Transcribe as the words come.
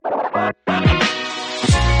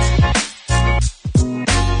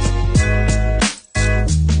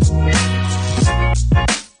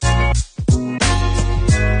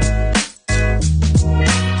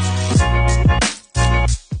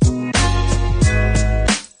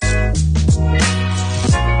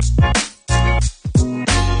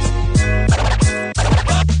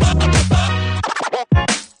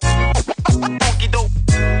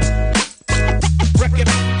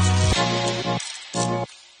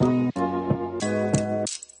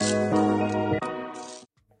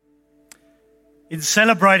In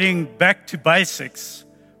celebrating back to basics,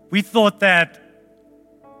 we thought that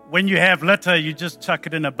when you have litter, you just chuck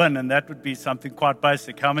it in a bin, and that would be something quite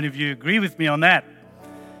basic. How many of you agree with me on that?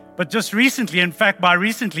 But just recently, in fact, by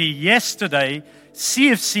recently, yesterday,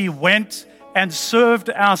 CFC went and served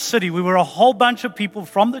our city. We were a whole bunch of people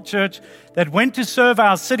from the church that went to serve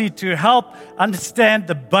our city to help understand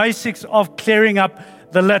the basics of clearing up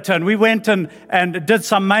the litter. And we went and did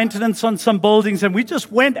some maintenance on some buildings, and we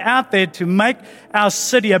just went out there to make our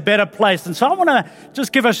city a better place. And so I want to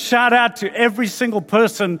just give a shout out to every single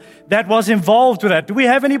person that was involved with that. Do we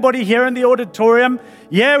have anybody here in the auditorium?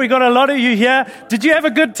 Yeah, we got a lot of you here. Did you have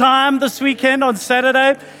a good time this weekend on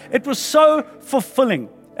Saturday? It was so fulfilling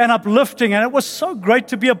and uplifting, and it was so great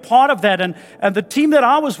to be a part of that. And the team that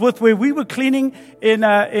I was with, where we were cleaning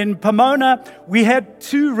in Pomona, we had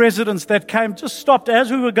 2 residents that came, just stopped as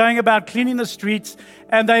we were going about cleaning the streets,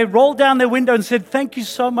 and they rolled down their window and said, "Thank you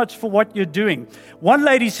so much for what you're doing." One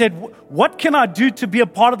lady said, "What can I do to be a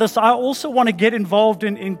part of this? I also want to get involved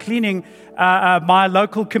in cleaning my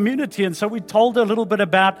local community." And so we told her a little bit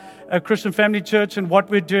about Christian Family Church and what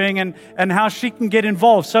we're doing and how she can get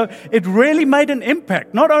involved. So it really made an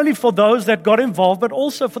impact, not only for those that got involved, but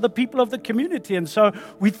also for the people of the community. And so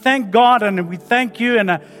we thank God and we thank you.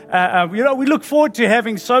 And we look forward to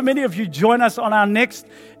having so many of you join us on our next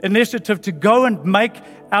initiative to go and make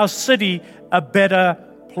our city a better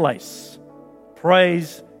place.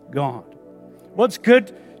 Praise God. Well, it's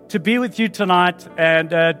good to be with you tonight and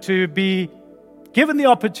to be given the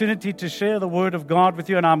opportunity to share the Word of God with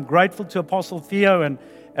you. And I'm grateful to Apostle Theo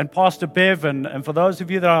and Pastor Bev, and for those of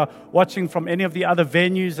you that are watching from any of the other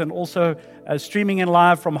venues and also streaming in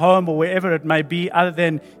live from home or wherever it may be other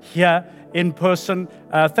than here in person,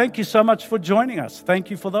 thank you so much for joining us. Thank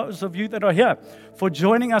you for those of you that are here for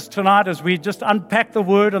joining us tonight as we just unpack the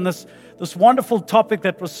Word on this wonderful topic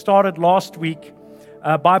that was started last week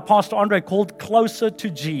by Pastor Andre called Closer to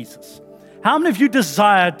Jesus. How many of you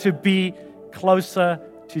desire to be closer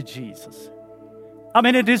to Jesus? I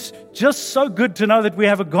mean, it is just so good to know that we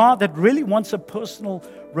have a God that really wants a personal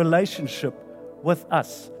relationship with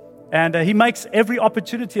us. And He makes every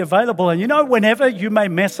opportunity available. And you know, whenever you may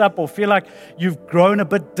mess up or feel like you've grown a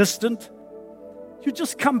bit distant, you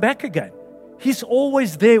just come back again. He's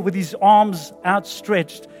always there with His arms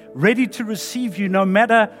outstretched, ready to receive you no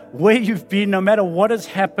matter where you've been, no matter what has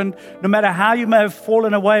happened, no matter how you may have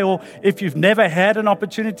fallen away, or if you've never had an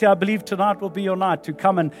opportunity. I believe tonight will be your night to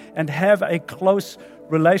come and have a close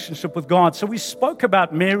relationship with God. So we spoke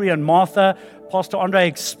about Mary and Martha. Pastor Andre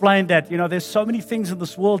explained that, there's so many things in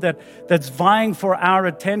this world that's vying for our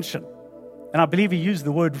attention. And I believe he used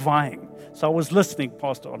the word vying. So I was listening,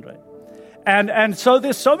 Pastor Andre. And so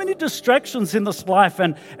there's so many distractions in this life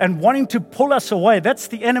and wanting to pull us away. That's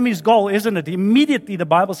the enemy's goal, isn't it? Immediately, the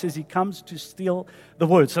Bible says he comes to steal the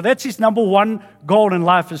word. So that's his number one goal in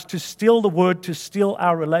life, is to steal the word, to steal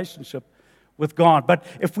our relationship with God. But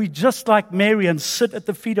if we just like Mary and sit at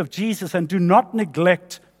the feet of Jesus and do not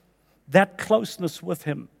neglect that closeness with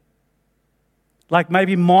Him, like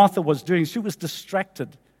maybe Martha was doing, she was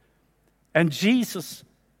distracted. And Jesus,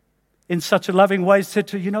 in such a loving way, said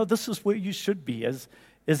to her, this is where you should be, is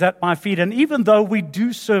at my feet. And even though we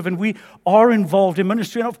do serve and we are involved in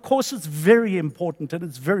ministry, and of course it's very important and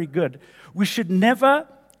it's very good, we should never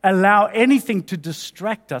allow anything to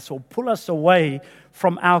distract us or pull us away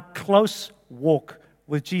from our close walk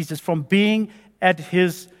with Jesus, from being at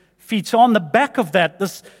His feet. So on the back of that,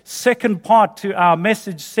 this second part to our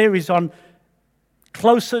message series on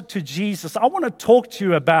Closer to Jesus, I want to talk to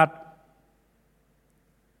you about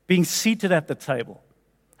being seated at the table.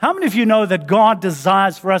 How many of you know that God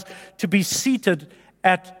desires for us to be seated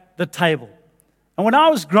at the table? And when I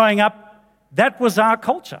was growing up, that was our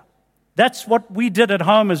culture. That's what we did at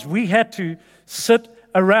home, is we had to sit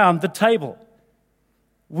around the table.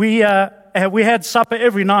 We had supper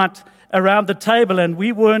every night around the table, and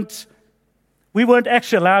we weren't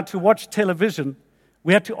actually allowed to watch television.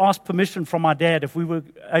 We had to ask permission from my dad if we were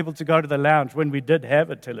able to go to the lounge when we did have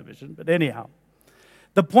a television. But anyhow,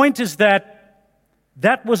 the point is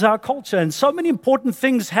that was our culture, and so many important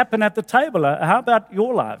things happen at the table. How about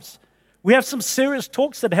your lives? We have some serious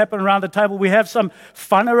talks that happen around the table. We have some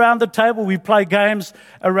fun around the table. We play games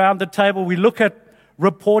around the table. We look at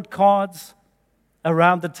report cards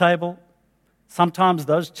around the table. Sometimes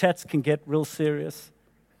those chats can get real serious.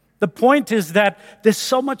 The point is that there's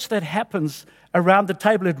so much that happens around the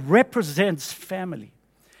table. It represents family.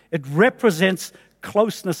 It represents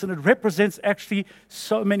closeness, and it represents actually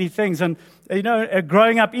so many things. And,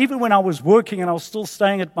 growing up, even when I was working and I was still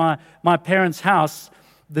staying at my parents' house,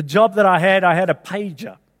 the job that I had a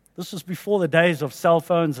pager. This was before the days of cell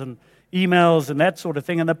phones and emails and that sort of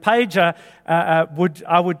thing. And the pager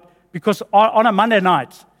because on a Monday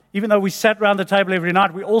night, even though we sat around the table every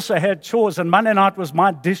night, we also had chores, and Monday night was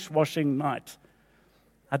my dishwashing night.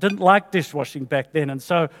 I didn't like dishwashing back then, and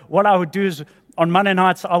so what I would do is on Monday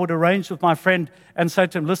nights, I would arrange with my friend and say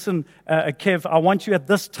to him, listen, Kev, I want you at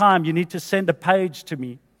this time, you need to send a page to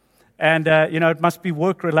me. And, it must be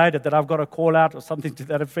work-related that I've got a call out or something to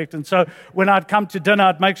that effect. And so when I'd come to dinner,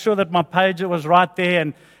 I'd make sure that my pager was right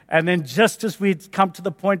there. And then just as we'd come to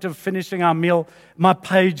the point of finishing our meal, my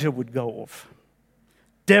pager would go off.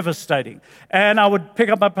 Devastating. And I would pick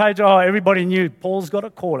up my pager. Oh, everybody knew Paul's got a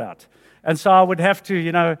call out. And so I would have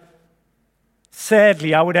to,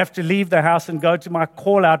 sadly, I would have to leave the house and go to my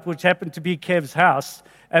call out, which happened to be Kev's house.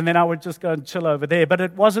 And then I would just go and chill over there. But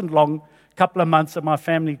it wasn't long. Couple of months that my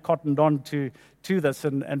family cottoned on to this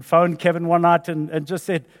and phoned Kevin one night and just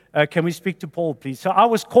said, can we speak to Paul, please? So I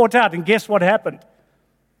was caught out, and guess what happened?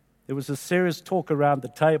 There was a serious talk around the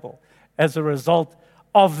table as a result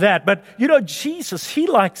of that. But, Jesus, he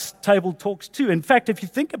likes table talks too. In fact, if you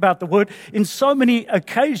think about the word, in so many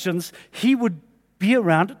occasions, he would be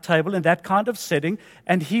around a table in that kind of setting,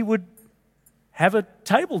 and he would have a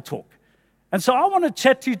table talk. And so I want to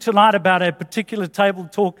chat to you tonight about a particular table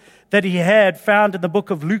talk that he had found in the book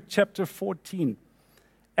of Luke chapter 14.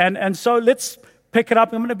 And so let's pick it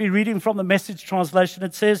up. I'm going to be reading from the Message translation.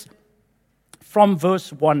 It says, from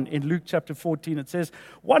verse 1 in Luke chapter 14, it says,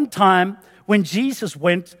 one time when Jesus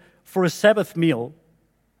went for a Sabbath meal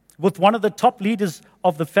with one of the top leaders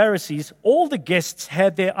of the Pharisees, all the guests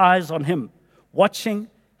had their eyes on him, watching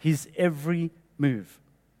his every move.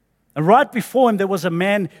 And right before him, there was a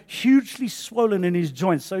man hugely swollen in his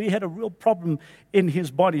joints. So he had a real problem in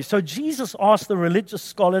his body. So Jesus asked the religious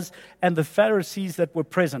scholars and the Pharisees that were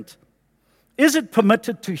present, is it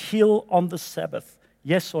permitted to heal on the Sabbath?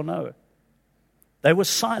 Yes or no? They were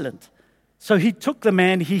silent. So he took the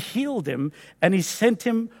man, he healed him, and he sent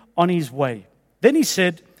him on his way. Then he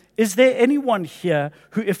said, is there anyone here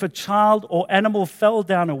who, if a child or animal fell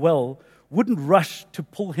down a well, wouldn't rush to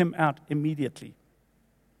pull him out immediately?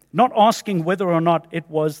 Not asking whether or not it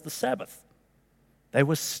was the Sabbath. They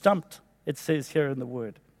were stumped, it says here in the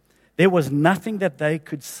word. There was nothing that they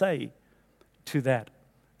could say to that.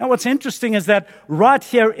 Now what's interesting is that right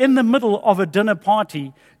here in the middle of a dinner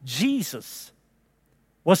party, Jesus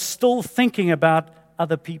was still thinking about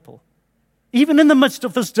other people. Even in the midst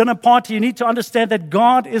of this dinner party, you need to understand that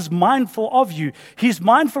God is mindful of you. He's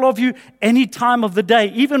mindful of you any time of the day.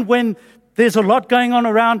 Even when there's a lot going on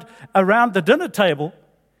around the dinner table,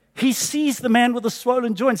 He sees the man with the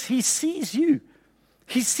swollen joints. He sees you.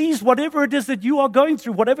 He sees whatever it is that you are going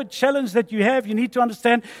through, whatever challenge that you have. You need to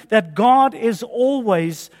understand that God is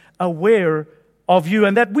always aware of you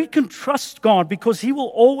and that we can trust God because He will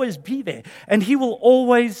always be there and He will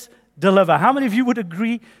always deliver. How many of you would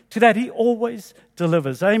agree to that? He always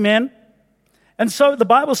delivers. Amen. And so the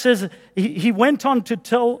Bible says he went on to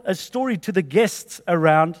tell a story to the guests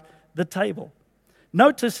around the table,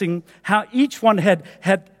 noticing how each one had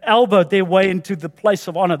elbowed their way into the place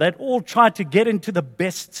of honor. They'd all tried to get into the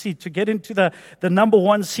best seat, to get into the number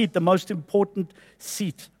one seat, the most important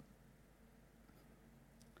seat.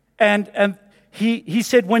 And he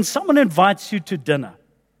said, when someone invites you to dinner,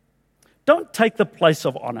 don't take the place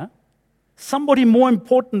of honor. Somebody more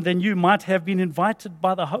important than you might have been invited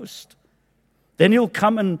by the host. Then he'll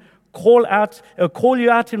come and call you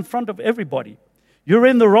out in front of everybody. You're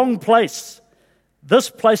in the wrong place. This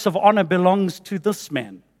place of honor belongs to this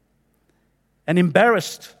man. And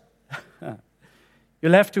embarrassed,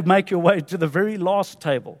 you'll have to make your way to the very last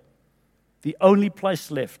table, the only place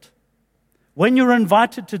left. When you're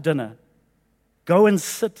invited to dinner, go and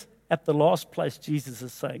sit at the last place, Jesus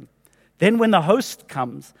is saying. Then when the host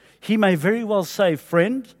comes, he may very well say,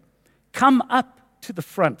 friend, come up to the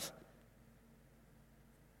front.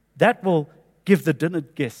 That will give the dinner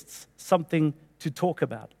guests something to talk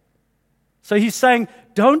about. So he's saying,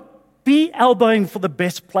 don't be elbowing for the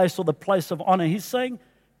best place or the place of honor. He's saying,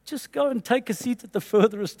 just go and take a seat at the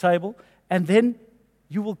furthest table, and then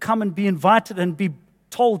you will come and be invited and be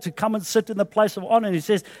told to come and sit in the place of honor. And he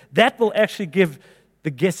says, that will actually give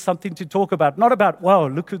the guests something to talk about. Not about, wow,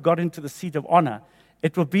 look who got into the seat of honor.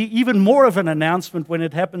 It will be even more of an announcement when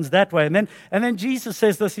it happens that way. And then Jesus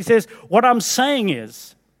says this. He says, what I'm saying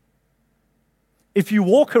is, if you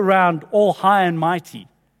walk around all high and mighty,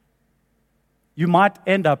 you might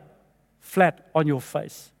end up flat on your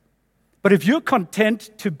face. But if you're content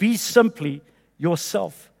to be simply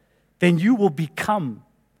yourself, then you will become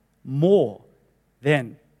more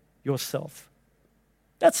than yourself.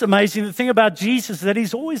 That's amazing. The thing about Jesus is that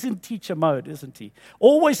he's always in teacher mode, isn't he?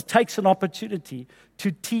 Always takes an opportunity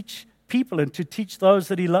to teach people and to teach those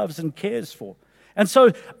that he loves and cares for. And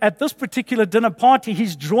so at this particular dinner party,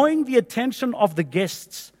 he's drawing the attention of the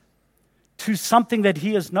guests to something that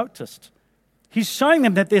he has noticed. He's showing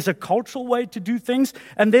them that there's a cultural way to do things,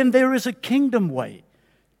 and then there is a kingdom way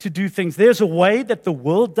to do things. There's a way that the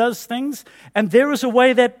world does things, and there is a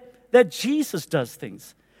way that Jesus does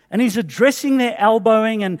things. And he's addressing their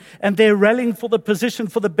elbowing and their rallying for the position,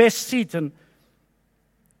 for the best seat. And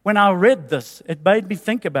when I read this, it made me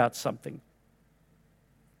think about something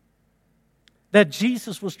that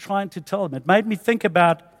Jesus was trying to tell them. It made me think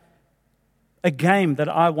about a game that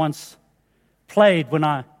I once played when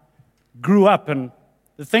I grew up. And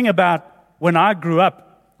the thing about when I grew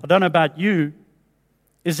up, I don't know about you,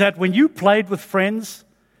 is that when you played with friends,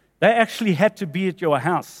 they actually had to be at your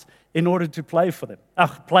house in order to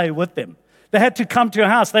play with them. They had to come to your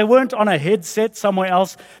house. They weren't on a headset somewhere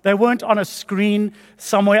else. They weren't on a screen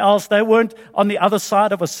somewhere else. They weren't on the other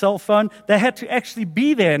side of a cell phone. They had to actually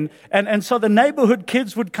be there. And so the neighborhood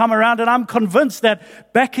kids would come around, and I'm convinced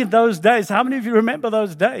that back in those days, how many of you remember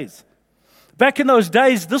those days? Back in those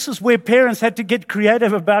days, this is where parents had to get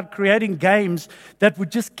creative about creating games that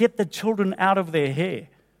would just get the children out of their hair.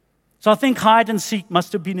 So I think hide and seek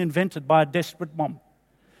must have been invented by a desperate mom.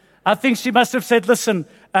 I think she must have said, listen,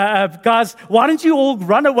 guys, why don't you all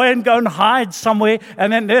run away and go and hide somewhere,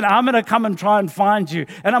 and then I'm going to come and try and find you.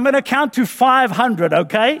 And I'm going to count to 500,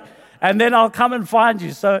 okay? And then I'll come and find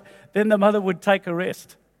you. So then the mother would take a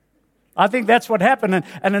rest. I think that's what happened.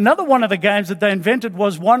 And another one of the games that they invented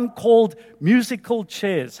was one called musical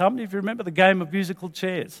chairs. How many of you remember the game of musical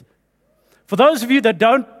chairs? For those of you that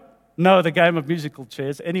don't know the game of musical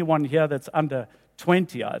chairs, anyone here that's under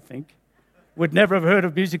 20, I think, would never have heard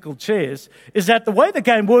of musical chairs, is that the way the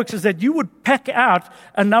game works is that you would pack out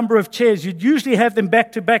a number of chairs. You'd usually have them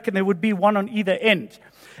back to back, and there would be one on either end.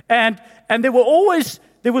 And there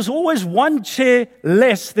was always one chair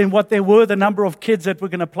less than what there were the number of kids that were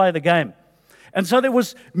going to play the game. And so there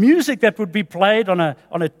was music that would be played on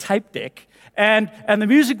a tape deck, and the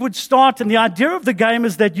music would start, and the idea of the game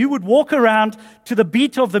is that you would walk around to the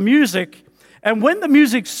beat of the music, and when the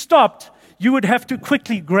music stopped, you would have to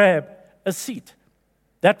quickly grab a seat.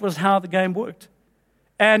 That was how the game worked.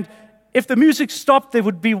 And if the music stopped, there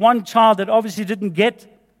would be one child that obviously didn't get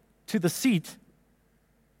to the seat,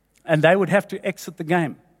 and they would have to exit the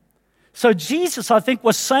game. So Jesus, I think,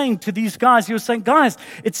 was saying to these guys, he was saying, guys,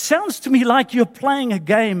 it sounds to me like you're playing a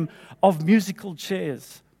game of musical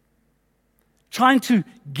chairs, trying to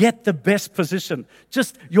get the best position.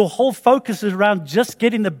 Just your whole focus is around just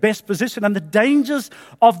getting the best position, and the dangers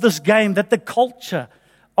of this game that the culture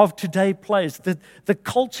of today plays. The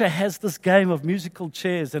culture has this game of musical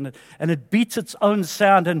chairs, and it beats its own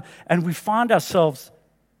sound, and we find ourselves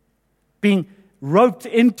being roped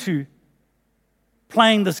into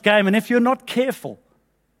playing this game. And if you're not careful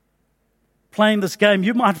playing this game,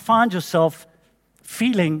 you might find yourself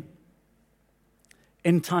feeling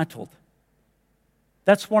entitled.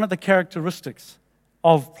 That's one of the characteristics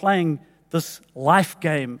of playing this life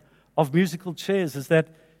game of musical chairs, is that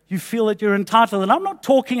you feel that you're entitled. And I'm not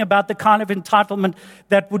talking about the kind of entitlement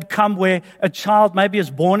that would come where a child maybe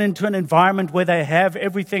is born into an environment where they have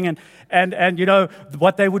everything, and you know,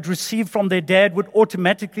 what they would receive from their dad would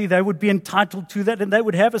automatically, they would be entitled to that, and they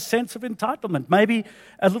would have a sense of entitlement, maybe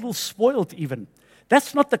a little spoiled even.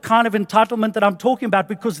 That's not the kind of entitlement that I'm talking about,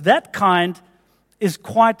 because that kind is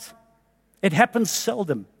it happens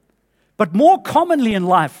seldom. But more commonly in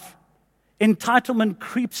life, entitlement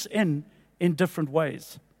creeps in different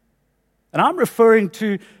ways. And I'm referring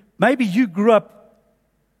to, maybe you grew up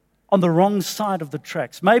on the wrong side of the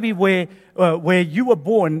tracks. Maybe where you were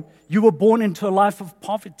born into a life of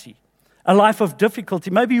poverty, a life of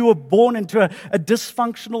difficulty. Maybe you were born into a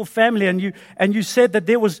dysfunctional family, and you said that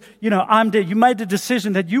there was, you made a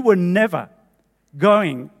decision that you were never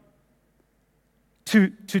going to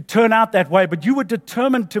turn out that way, but you were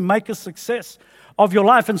determined to make a success of your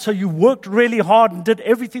life. And so you worked really hard and did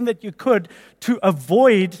everything that you could to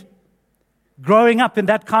avoid growing up in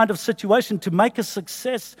that kind of situation, to make a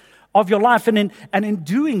success of your life. And in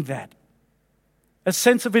doing that, A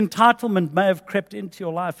sense of entitlement may have crept into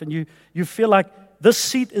your life, and you feel like this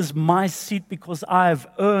seat is my seat because I have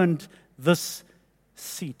earned this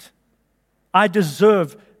seat. I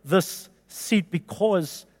deserve this seat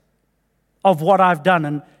because of what I've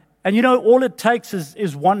done. And you know, all it takes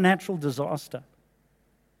is one natural disaster.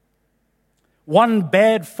 One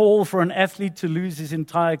bad fall for an athlete to lose his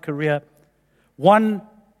entire career. One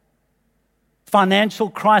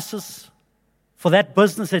financial crisis for that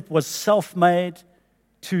business that was self-made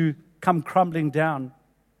to come crumbling down.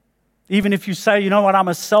 Even if you say, you know what, I'm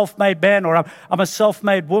a self-made man or I'm a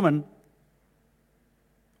self-made woman,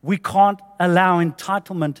 we can't allow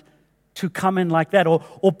entitlement to come in like that.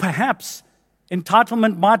 Or perhaps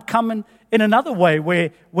entitlement might come in another way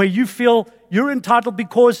where you feel you're entitled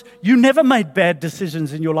because you never made bad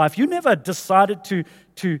decisions in your life. You never decided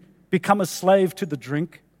to become a slave to the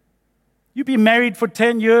drink. You've been married for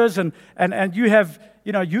 10 years and you have,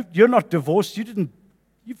 you're not divorced.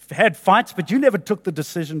 You've had fights, but you never took the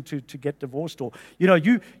decision to get divorced. Or,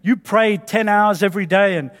 you pray 10 hours every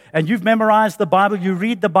day and you've memorized the Bible. You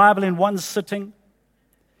read the Bible in one sitting.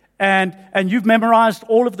 And you've memorized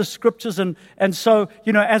all of the scriptures. And so,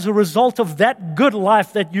 as a result of that good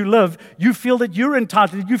life that you live, you feel that you're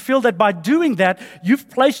entitled. You feel that by doing that, you've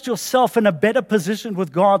placed yourself in a better position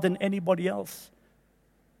with God than anybody else.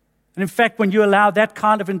 And in fact, when you allow that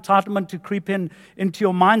kind of entitlement to creep into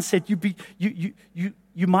your mindset,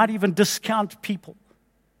 you might even discount people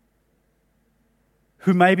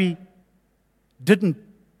who maybe didn't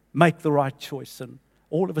make the right choice. And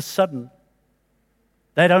all of a sudden,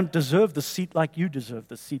 they don't deserve the seat like you deserve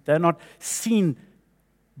the seat. They're not seen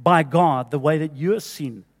by God the way that you're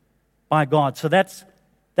seen by God. So that's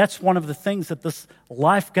one of the things that this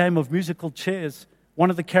life game of musical chairs, one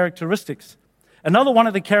of the characteristics. Another one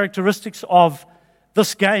of the characteristics of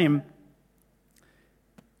this game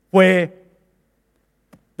where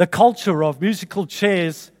the culture of musical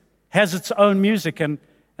chairs has its own music. And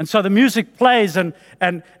so the music plays and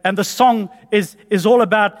the song is all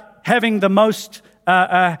about having the most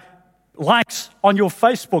likes on your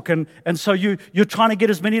Facebook. And so you're trying to get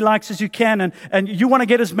as many likes as you can. And you want to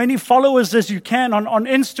get as many followers as you can on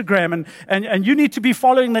Instagram. And you need to be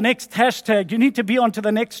following the next hashtag. You need to be onto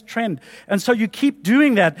the next trend. And so you keep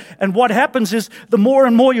doing that. And what happens is the more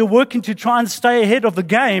and more you're working to try and stay ahead of the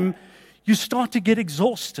game, you start to get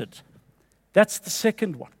exhausted. That's the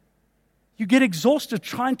second one. You get exhausted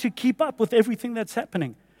trying to keep up with everything that's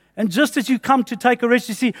happening. And just as you come to take a rest,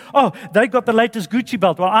 you see, oh, they got the latest Gucci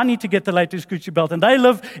belt. Well, I need to get the latest Gucci belt. And they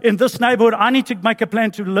live in this neighborhood. I need to make a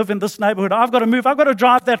plan to live in this neighborhood. I've got to move. I've got to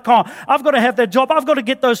drive that car. I've got to have that job. I've got to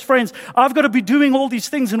get those friends. I've got to be doing all these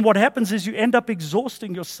things. And what happens is you end up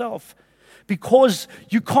exhausting yourself because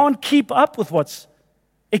you can't keep up with what's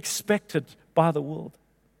expected by the world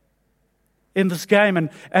in this game.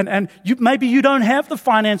 And maybe you don't have the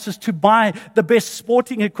finances to buy the best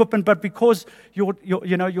sporting equipment, but because your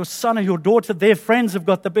son or your daughter, their friends have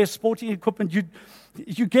got the best sporting equipment,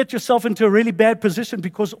 you get yourself into a really bad position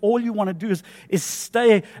because all you want to do is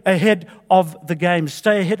stay ahead of the game,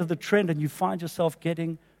 stay ahead of the trend, and you find yourself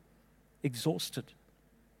getting exhausted.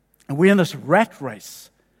 And we're in this rat race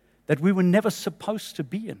that we were never supposed to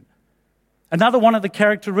be in. Another one of the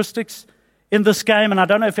characteristics in this game, and I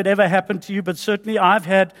don't know if it ever happened to you, but certainly I've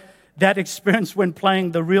had that experience when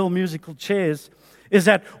playing the real musical chairs, is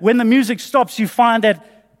that when the music stops, you find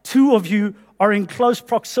that two of you are in close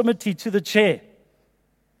proximity to the chair.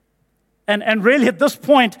 And really at this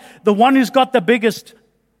point, the one who's got the biggest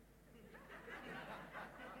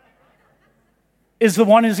is the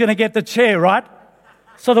one who's going to get the chair, right?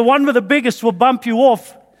 So the one with the biggest will bump you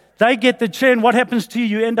off. They get the chair, and what happens to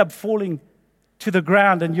you? You end up falling to the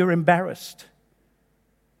ground and you're embarrassed.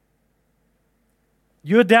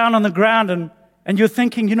 You're down on the ground and you're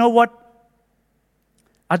thinking, you know what?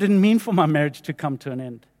 I didn't mean for my marriage to come to an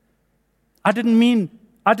end. I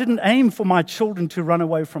didn't aim for my children to run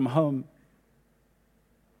away from home.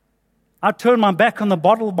 I turned my back on the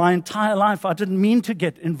bottle my entire life. I didn't mean to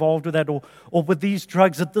get involved with that or with these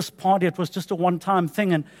drugs at this party. It was just a one-time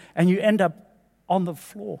thing, and you end up on the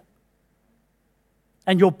floor.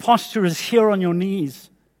 And your posture is here on your knees,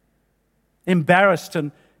 embarrassed,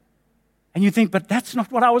 and you think, but that's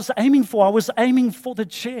not what I was aiming for. I was aiming for the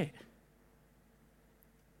chair.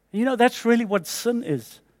 And that's really what sin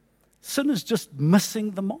is. Sin is just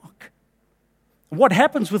missing the mark. What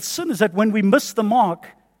happens with sin is that when we miss the mark,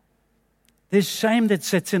 there's shame that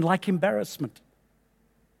sets in, like embarrassment.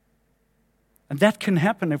 And that can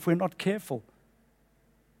happen if we're not careful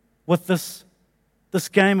with this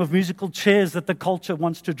game of musical chairs that the culture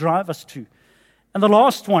wants to drive us to. And the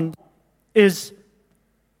last one is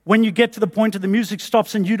when you get to the point of the music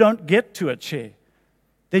stops and you don't get to a chair,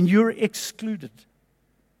 then you're excluded.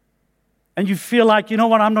 And you feel like, you know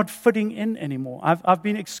what, I'm not fitting in anymore. I've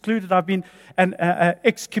been excluded. I've been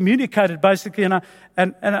excommunicated, basically, and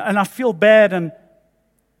I feel bad, and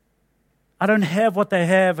I don't have what they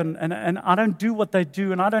have, and I don't do what they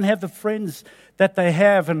do, and I don't have the friends that they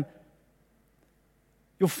have. And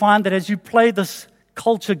you'll find that as you play this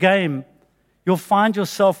culture game, you'll find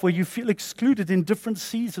yourself where you feel excluded in different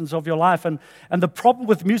seasons of your life. And the problem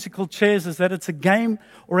with musical chairs is that it's a game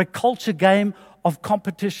or a culture game of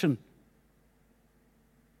competition.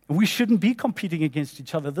 We shouldn't be competing against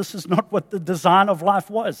each other. This is not what the design of life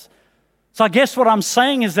was. So I guess what I'm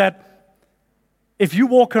saying is that if you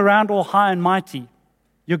walk around all high and mighty,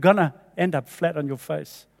 you're going to end up flat on your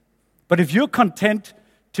face. But if you're content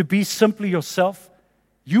to be simply yourself,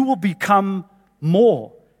 you will become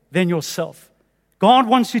more than yourself. God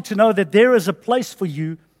wants you to know that there is a place for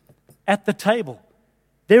you at the table.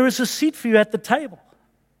 There is a seat for you at the table.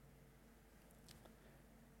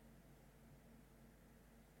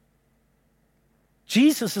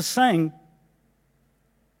 Jesus is saying,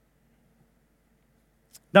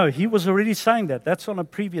 no, he was already saying that. That's on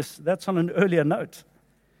an earlier note.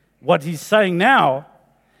 What he's saying now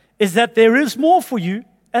is that there is more for you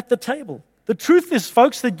at the table. The truth is,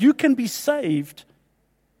 folks, that you can be saved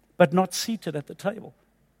but not seated at the table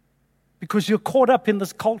because you're caught up in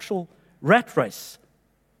this cultural rat race.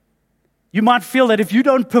 You might feel that if you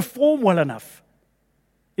don't perform well enough,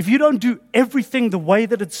 if you don't do everything the way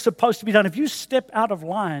that it's supposed to be done, if you step out of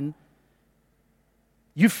line,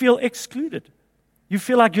 you feel excluded. You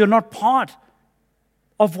feel like you're not part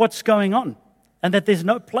of what's going on and that there's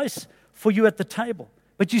no place for you at the table.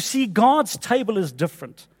 But you see, God's table is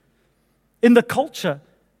different. In the culture,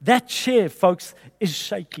 that chair, folks, is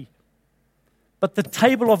shaky. But the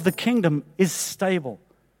table of the kingdom is stable.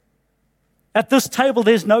 At this table,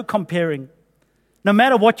 there's no comparing. No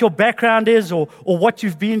matter what your background is or what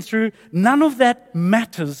you've been through, none of that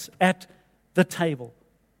matters at the table.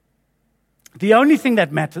 The only thing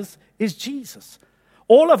that matters is Jesus.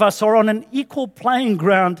 All of us are on an equal playing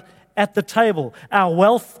ground at the table. Our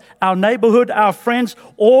wealth, our neighborhood, our friends,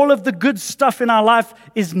 all of the good stuff in our life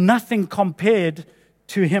is nothing compared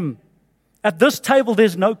to Him. At this table,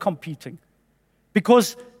 there's no competing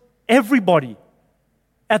because everybody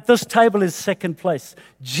at this table is second place.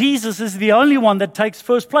 Jesus is the only one that takes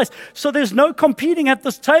first place. So there's no competing at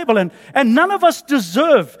this table, and none of us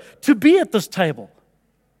deserve to be at this table.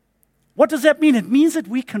 What does that mean? It means that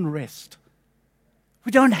we can rest.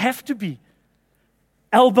 We don't have to be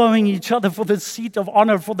elbowing each other for the seat of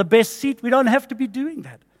honor, for the best seat. We don't have to be doing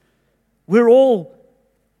that. We're all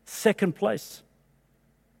second place.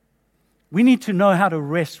 We need to know how to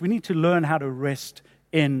rest. We need to learn how to rest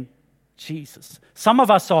in Jesus. Some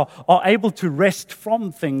of us are able to rest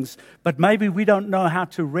from things, but maybe we don't know how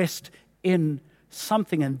to rest in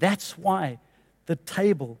something, and that's why the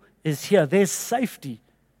table is here. There's safety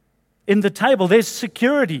in the table. There's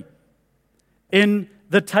security in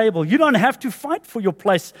the table. You don't have to fight for your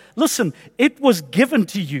place. Listen, it was given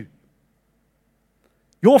to you.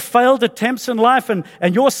 Your failed attempts in life and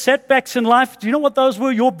your setbacks in life, do you know what those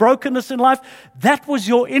were? Your brokenness in life, that was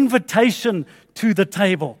your invitation to the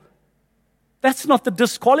table. That's not the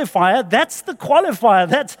disqualifier. That's the qualifier.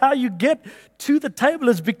 That's how you get to the table,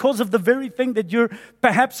 is because of the very thing that you're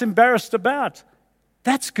perhaps embarrassed about.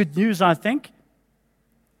 That's good news, I think.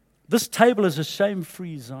 This table is a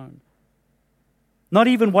shame-free zone. Not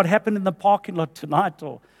even what happened in the parking lot tonight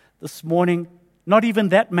or this morning, not even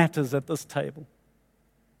that matters at this table.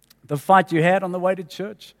 The fight you had on the way to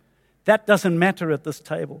church, that doesn't matter at this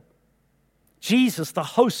table. Jesus, the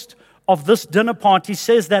host of this dinner party,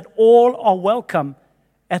 says that all are welcome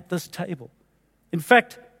at this table. In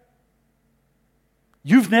fact,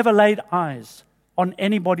 you've never laid eyes on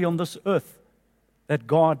anybody on this earth that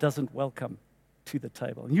God doesn't welcome to the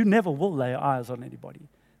table. And you never will lay eyes on anybody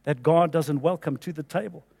that God doesn't welcome to the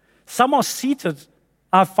table. Some are seated,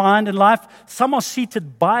 I find in life, some are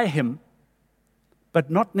seated by Him, but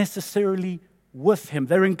not necessarily with Him.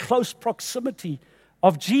 They're in close proximity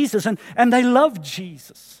of Jesus, and they love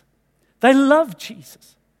Jesus. They love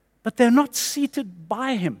Jesus, but they're not seated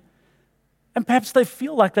by Him. And perhaps they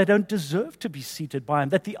feel like they don't deserve to be seated by Him,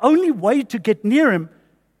 that the only way to get near Him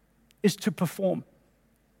is to perform.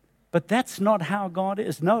 But that's not how God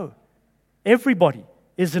is. No, everybody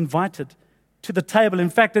is invited to the table. In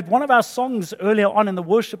fact, at one of our songs earlier on in the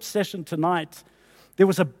worship session tonight, there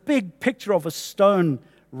was a big picture of a stone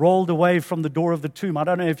rolled away from the door of the tomb. I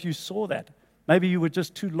don't know if you saw that. Maybe you were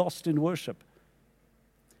just too lost in worship.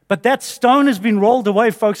 But that stone has been rolled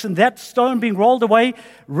away, folks, and that stone being rolled away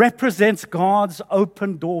represents God's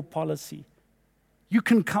open door policy. You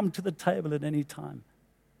can come to the table at any time.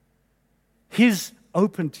 He's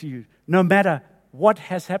open to you, no matter what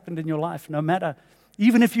has happened in your life, no matter,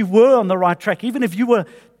 even if you were on the right track, even if you were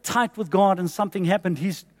tight with God and something happened,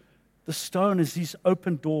 the stone is His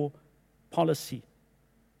open door policy.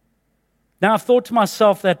 Now, I've thought to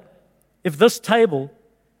myself that if this table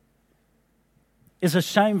is a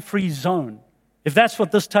shame-free zone, if that's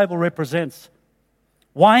what this table represents,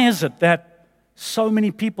 why is it that so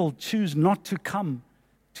many people choose not to come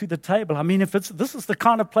to the table? I mean, if this is the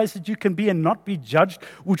kind of place that you can be and not be judged,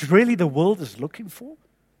 which really the world is looking for,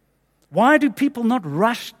 why do people not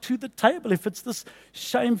rush to the table if it's this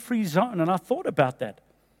shame-free zone? And I thought about that.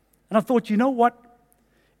 And I thought, you know what?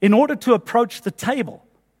 In order to approach the table,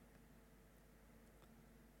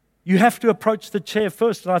 you have to approach the chair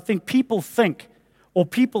first. And I think people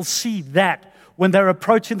see that when they're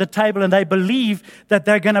approaching the table, and they believe that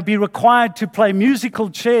they're going to be required to play musical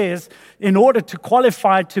chairs in order to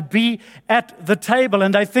qualify to be at the table.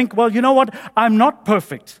 And they think, well, you know what? I'm not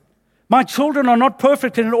perfect. My children are not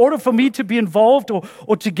perfect. And in order for me to be involved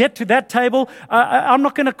or to get to that table, I'm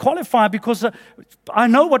not going to qualify because I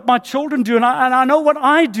know what my children do and I know what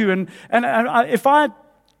I do. And if I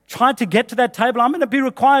try to get to that table, I'm going to be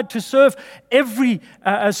required to serve every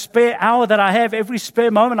spare hour that I have, every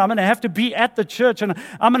spare moment. I'm going to have to be at the church, and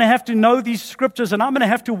I'm going to have to know these scriptures, and I'm going to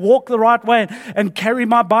have to walk the right way and carry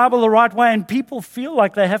my Bible the right way. And people feel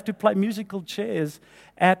like they have to play musical chairs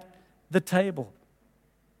at the table.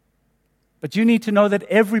 But you need to know that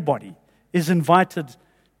everybody is invited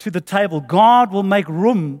to the table. God will make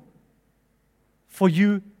room for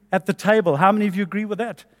you at the table. How many of you agree with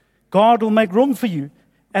that? God will make room for you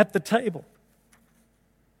at the table.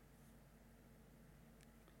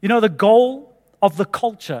 You know, the goal of the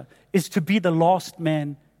culture is to be the last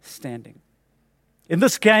man standing. In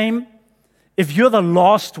this game, if you're the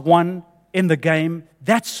last one in the game,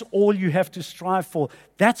 that's all you have to strive for.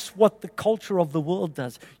 That's what the culture of the world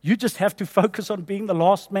does. You just have to focus on being the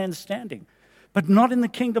last man standing, but not in the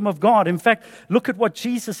kingdom of God. In fact, look at what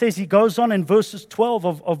Jesus says. He goes on in verses 12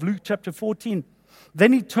 of Luke chapter 14.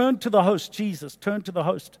 Then he turned to the host, Jesus turned to the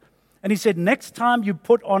host, and he said, next time you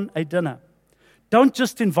put on a dinner, don't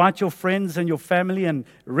just invite your friends and your family and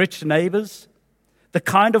rich neighbors, the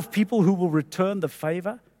kind of people who will return the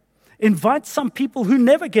favor. Invite some people who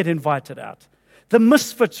never get invited out, the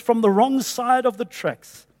misfits from the wrong side of the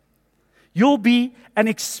tracks. You'll be and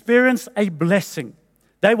experience a blessing.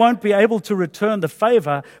 They won't be able to return the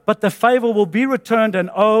favor, but the favor will be returned, and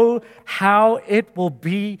oh, how it will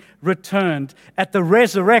be returned at the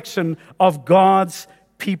resurrection of God's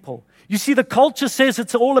people. You see, the culture says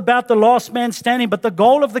it's all about the last man standing, but the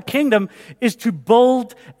goal of the kingdom is to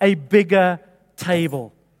build a bigger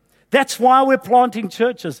table. That's why we're planting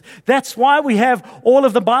churches. That's why we have all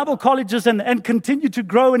of the Bible colleges and continue to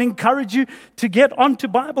grow and encourage you to get onto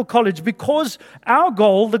Bible college, because our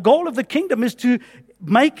goal, the goal of the kingdom, is to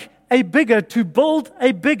build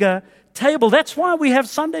a bigger table. That's why we have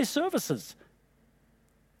Sunday services.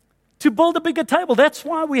 To build a bigger table. That's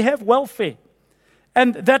why we have welfare.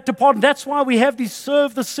 And that department, that's why we have these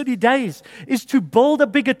Serve the City days, is to build a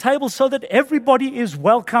bigger table so that everybody is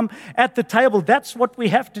welcome at the table. That's what we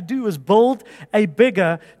have to do, is build a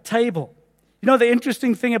bigger table. You know, the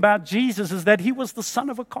interesting thing about Jesus is that He was the son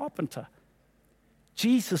of a carpenter.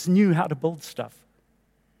 Jesus knew how to build stuff.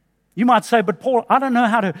 You might say, but Paul, I don't know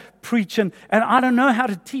how to preach and I don't know how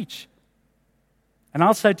to teach. And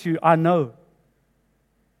I'll say to you, I know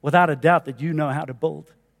without a doubt that you know how to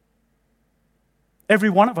build. Every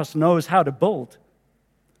one of us knows how to build.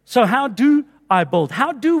 So how do I build?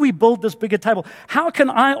 How do we build this bigger table? How can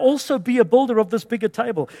I also be a builder of this bigger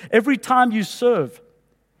table? Every time you serve,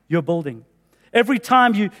 you're building. Every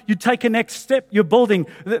time you take a next step, you're building.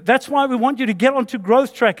 That's why we want you to get onto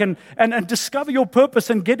Growth Track and discover your purpose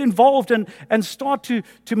and get involved and start to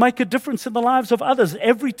make a difference in the lives of others.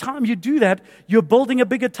 Every time you do that, you're building a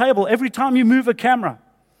bigger table. Every time you move a camera,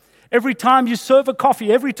 every time you serve a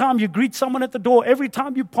coffee, every time you greet someone at the door, every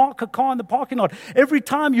time you park a car in the parking lot, every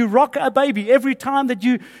time you rock a baby, every time that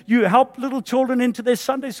you help little children into their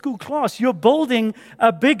Sunday school class, you're building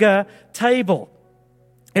a bigger table.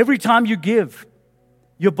 Every time you give,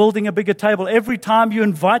 you're building a bigger table. Every time you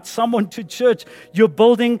invite someone to church, you're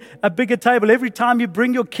building a bigger table. Every time you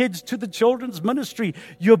bring your kids to the children's ministry,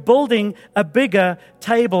 you're building a bigger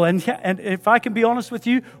table. And if I can be honest with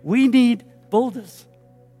you, we need builders.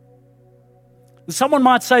 Someone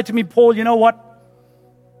might say to me, Paul, you know what?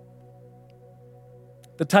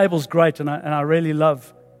 The table's great, and I really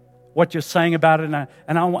love what you're saying about it,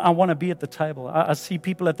 and I want to be at the table. I see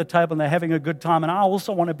people at the table and they're having a good time, and I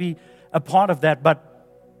also want to be a part of that, but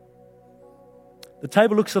the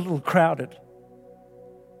table looks a little crowded.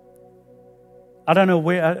 I don't know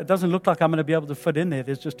where, it doesn't look like I'm going to be able to fit in there.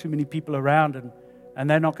 There's just too many people around,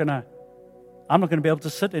 and I'm not going to be able to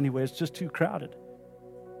sit anywhere. It's just too crowded.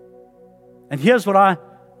 And here's what I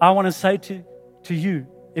want to say to you,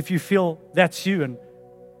 if you feel that's you, and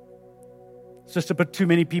it's just a bit too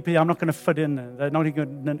many people, I'm not going to fit in. They're not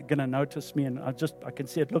even going to notice me, and I can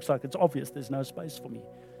see it looks like it's obvious there's no space for me.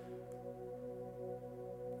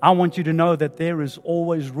 I want you to know that there is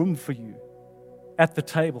always room for you at the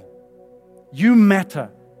table. You matter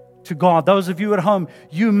to God. Those of you at home,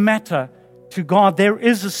 you matter to God. There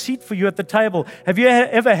is a seat for you at the table. Have you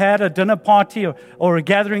ever had a dinner party or a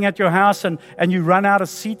gathering at your house and you run out of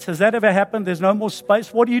seats? Has that ever happened? There's no more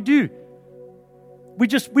space. What do?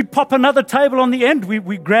 We pop another table on the end.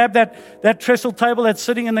 We grab that trestle table that's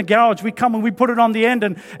sitting in the garage. We come and we put it on the end,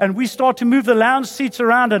 and we start to move the lounge seats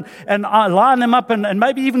around and line them up, and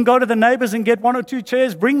maybe even go to the neighbors and get one or two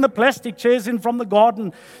chairs. Bring the plastic chairs in from the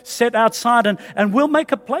garden, set outside, and we'll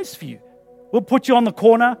make a place for you. We'll put you on the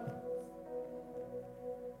corner.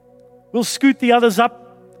 We'll scoot the others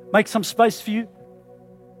up, make some space for you.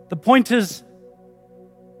 The point is,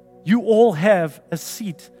 you all have a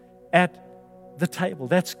seat at the table.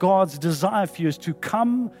 That's God's desire for you, is to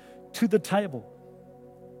come to the table.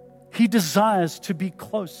 He desires to be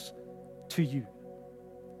close to you.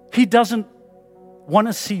 He doesn't want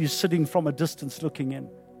to see you sitting from a distance looking in.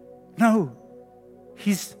 No,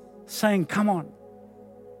 He's saying, come on,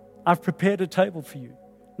 I've prepared a table for you.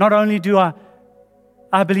 Not only do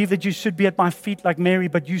I believe that you should be at my feet like Mary,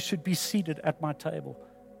 but you should be seated at my table.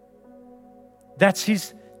 That's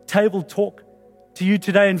His table talk to you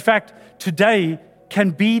today. In fact, today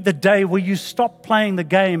can be the day where you stop playing the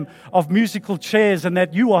game of musical chairs and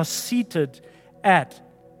that you are seated at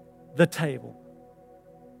the table.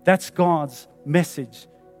 That's God's message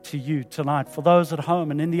to you tonight. For those at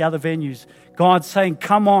home and in the other venues, God's saying,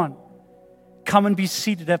 come on, come and be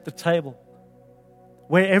seated at the table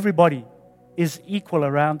where everybody is equal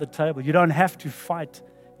around the table. You don't have to fight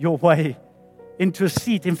your way into a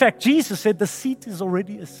seat. In fact, Jesus said the seat is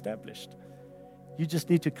already established. You just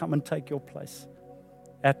need to come and take your place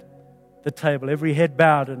at the table. Every head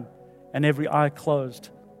bowed and every eye closed.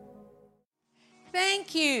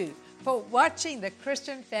 Thank you for watching the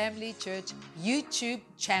Christian Family Church YouTube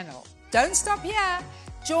channel. Don't stop here.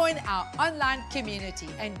 Join our online community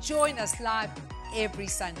and join us live every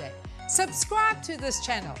Sunday. Subscribe to this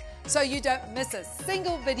channel so you don't miss a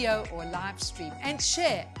single video or live stream, and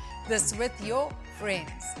share this with your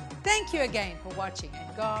friends. Thank you again for watching,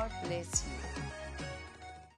 and God bless you.